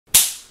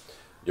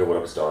Yo, what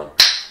up, it's Don.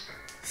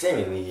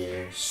 Sammy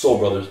here. Soul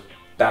Brothers,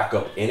 back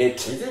up in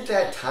it. Is it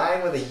that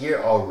time of the year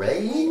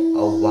already?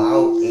 A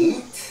wow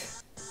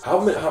 8? How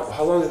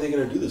long are they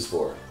gonna do this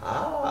for?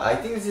 I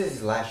think this is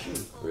his last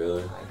shoot.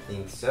 Really? I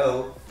think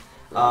so.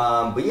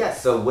 But yeah,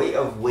 so Weight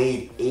of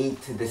Wade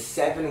 8, the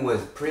 7 was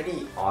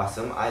pretty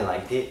awesome. I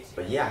liked it.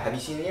 But yeah, have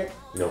you seen it yet?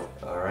 No.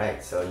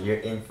 Alright, so you're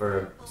in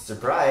for a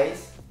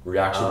surprise.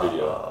 Reaction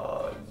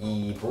video.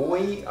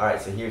 Boy.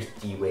 Alright, so here's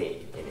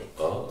D-Wade in it.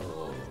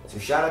 Oh. So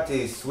shout out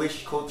to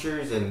Swish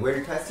Cultures and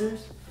Weird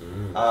Testers.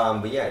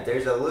 But yeah,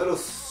 there's a little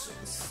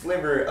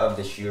sliver of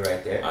the shoe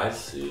right there. I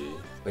see.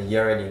 But you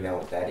already know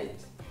what that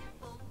is.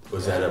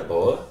 Was that a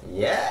boa?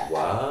 Yeah.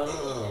 Wow.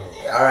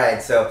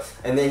 Alright, so,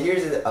 and then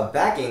here's a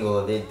back angle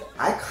of it.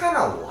 I kind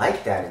of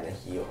like that in the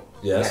heel.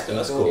 Yeah,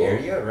 that's cool.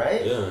 Area,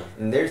 right? Yeah.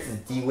 And there's the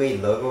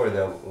D-Wade logo or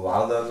the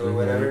WOW logo or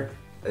whatever.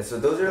 And so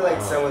those are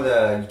like some of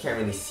the, you can't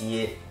really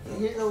see it. And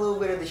here's a little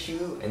bit of the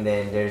shoe, and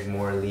then there's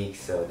more leaks,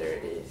 so there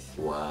it is.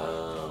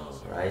 Wow.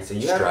 Right, so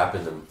you strap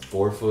in the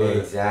forefoot.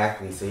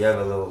 Exactly, so you have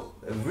a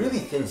really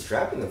thin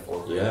strap in the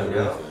forefoot, yeah, you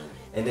really know? thin.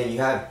 And then you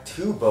have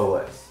 2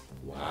 boas.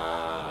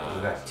 Wow.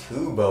 You got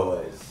 2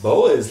 boas.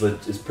 Boa is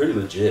pretty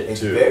legit It's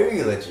too.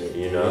 very legit.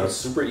 You know, it's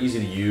super easy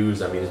to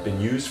use. I mean, it's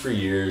been used for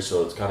years,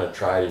 so it's kind of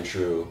tried and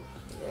true.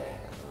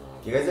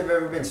 You guys have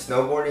ever been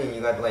snowboarding and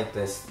you got like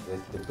the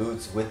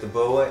boots with the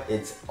boa?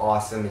 It's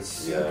awesome. It's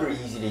super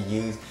easy to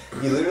use.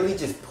 You literally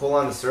just pull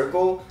on the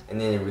circle and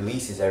then it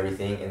releases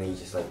everything, and then you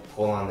just like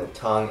pull on the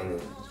tongue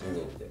and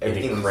then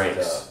everything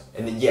cranks.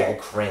 And then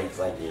it cranks.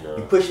 Like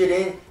you push it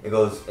in, it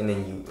goes, and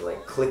then you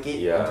like click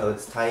it until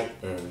it's tight.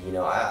 And you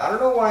know, I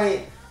don't know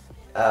why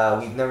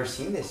we've never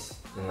seen this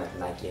in like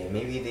Nike.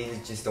 Maybe they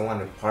just don't want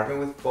to partner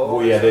with boa.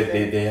 Well, yeah,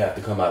 they have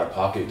to come out of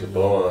pocket to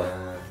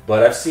boa.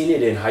 But I've seen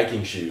it in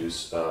hiking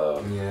shoes.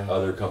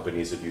 Other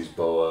companies have used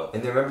boa.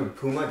 And then remember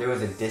Puma, there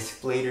was a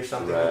disc blade or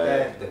something like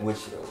that, which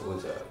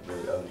was a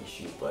really ugly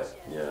shoe. But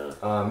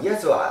yeah,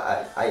 so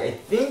I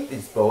think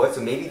it's boa. So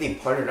maybe they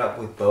partnered up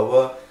with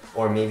boa,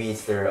 or maybe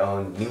it's their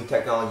own new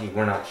technology.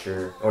 We're not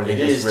sure. Or they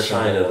just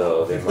China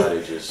though. They might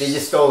have just they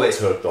just stole it.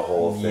 Took the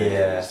whole thing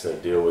just to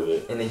deal with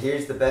it. And then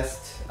here's the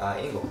best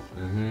angle.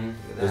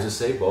 Does it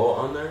say boa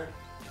on there?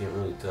 Can't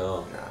really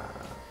tell. Nah.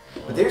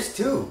 But there's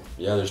 2.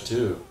 Yeah, there's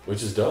 2,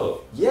 which is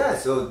dope. Yeah,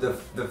 so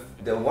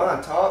the one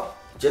on top,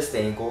 just the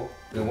ankle.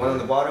 The one on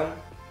the bottom,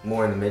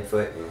 more in the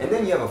midfoot. And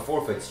then you have a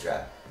forefoot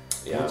strap.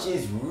 Which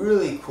is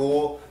really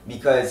cool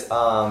because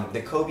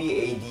the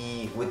Kobe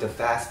AD with the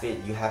fast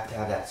fit, you have to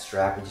have that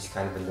strap, which is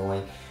kind of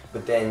annoying.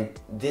 But then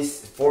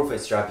this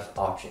forefoot strap is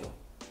optional.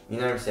 You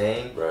know what I'm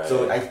saying? Right.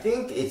 So I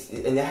think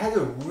and it has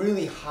a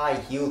really high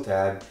heel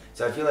tab.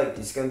 So I feel like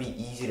it's gonna be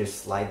easy to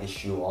slide the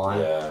shoe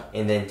on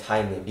and then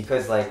tighten it,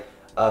 because like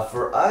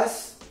for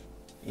us,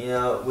 you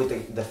know,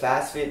 with the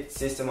fast fit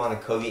system on the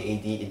Kobe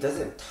AD, it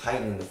doesn't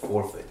tighten the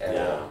forefoot at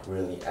all,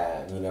 really,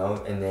 you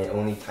know, and then it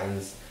only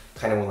tightens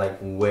kind of like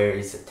where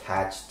it's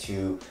attached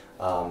to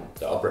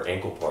the upper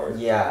ankle part.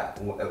 Yeah,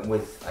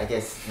 with I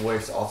guess where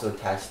it's also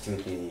attached to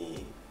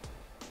the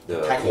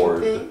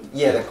cord thing.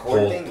 Yeah, the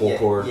cord thing. Pull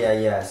cord.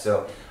 Yeah.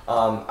 So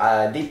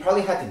they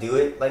probably had to do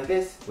it like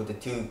this with the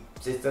 2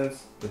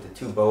 systems, with the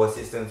 2 boa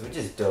systems, which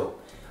is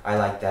dope. I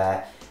like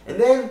that. And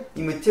then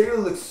the material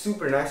looks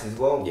super nice as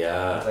well.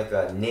 Yeah. It's like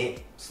a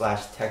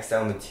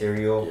knit/textile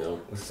material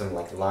with some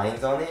like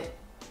lines on it.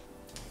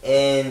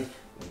 And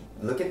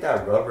look at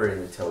that rubber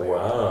in the toe area.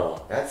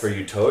 Wow. That's for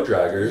you toe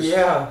draggers.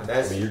 Yeah.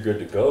 I mean, you're good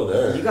to go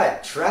there. You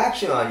got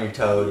traction on your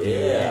toe, dude.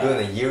 You're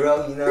doing a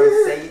Euro, you know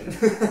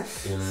what I'm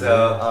saying?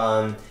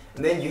 So,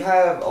 and then you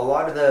have a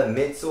lot of the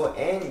midsole,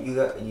 and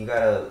you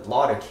got a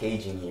lot of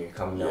caging here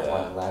coming up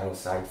on the lateral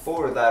side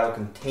for lateral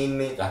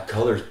containment. That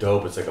color's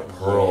dope. It's like a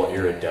pearl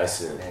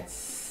iridescent. That's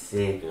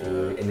sick,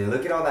 dude. And then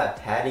look at all that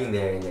padding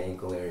there in the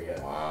ankle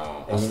area.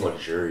 Wow, that's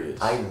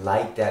luxurious. I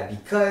like that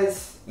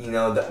because, you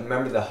know,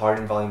 remember the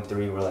Harden Volume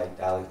 3 where like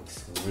that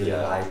looks really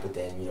high, but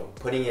then, you know,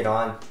 putting it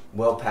on,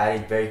 well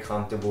padded, very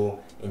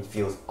comfortable, and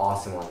feels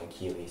awesome on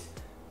Achilles.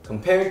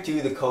 Compared to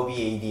the Kobe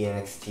AD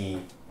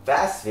NXT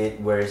Fast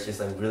Fit, where it's just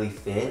like really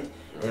thin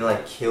and it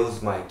like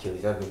kills my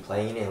Achilles. I've been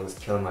playing it and it was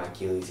killing my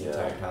Achilles the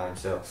entire time.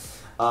 So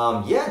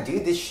yeah,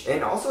 dude, this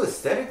and also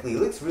aesthetically it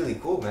looks really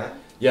cool, man.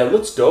 Yeah, it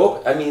looks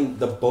dope. I mean,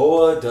 the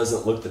boa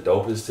doesn't look the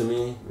dopest to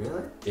me.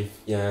 Really?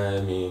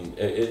 I mean,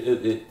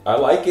 I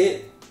like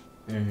it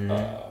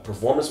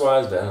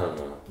performance-wise, but I don't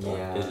know.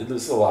 Yeah,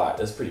 it's a lot.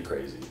 That's pretty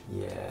crazy.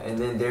 Yeah, and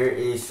then there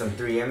is some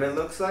 3M, it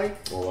looks like.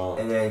 Oh wow.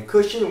 And then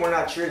cushion, we're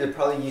not sure. They're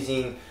probably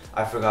using,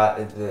 I forgot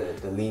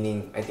the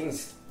Li-Ning. I think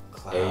it's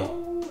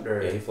Cloud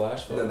or A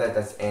Flash. No,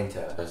 that's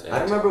Anta. That's Anta. I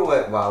don't remember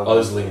what. Wow. Oh,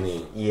 this is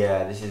Li-Ning.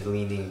 Yeah, this is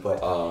Li-Ning.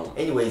 But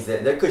anyways,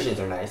 their cushions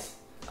are nice.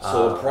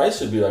 So the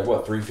price would be like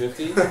what,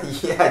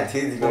 $350? Yeah,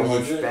 dude, it's gonna be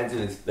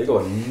expensive. They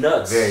go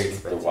nuts. Very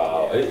expensive.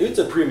 Wow, it's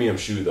a premium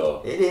shoe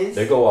though. It is.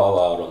 They go all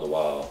out on the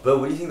wow. But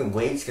what do you think the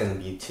weight's gonna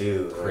be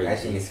too? Crazy. I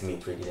think it's gonna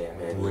be pretty damn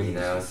heavy, you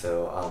know.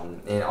 So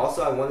and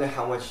also I wonder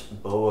how much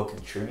boa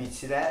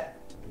contributes to that.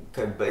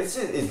 But it's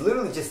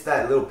literally just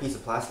that little piece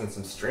of plastic and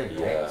some string,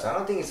 right? So I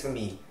don't think it's gonna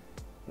be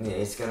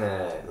it's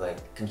gonna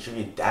like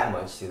contribute that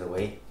much to the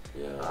weight.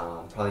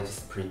 Yeah. Probably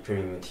just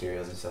premium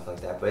materials and stuff like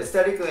that. But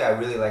aesthetically, I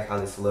really like how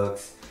this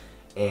looks,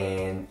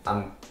 and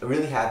I'm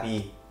really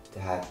happy to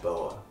have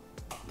BOA.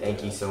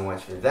 Thank you so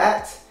much for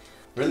that.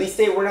 Release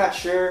date, we're not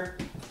sure,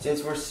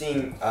 since we're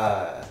seeing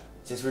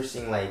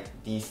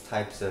like these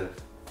types of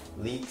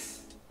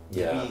leaks.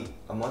 Maybe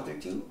a month or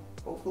two,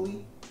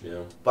 hopefully.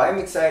 Yeah. But I'm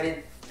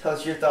excited. Tell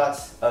us your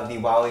thoughts of the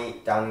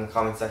Huawei down in the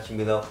comment section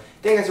below.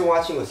 Thank you guys for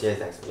watching. We'll see you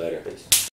guys next time. Later. Peace.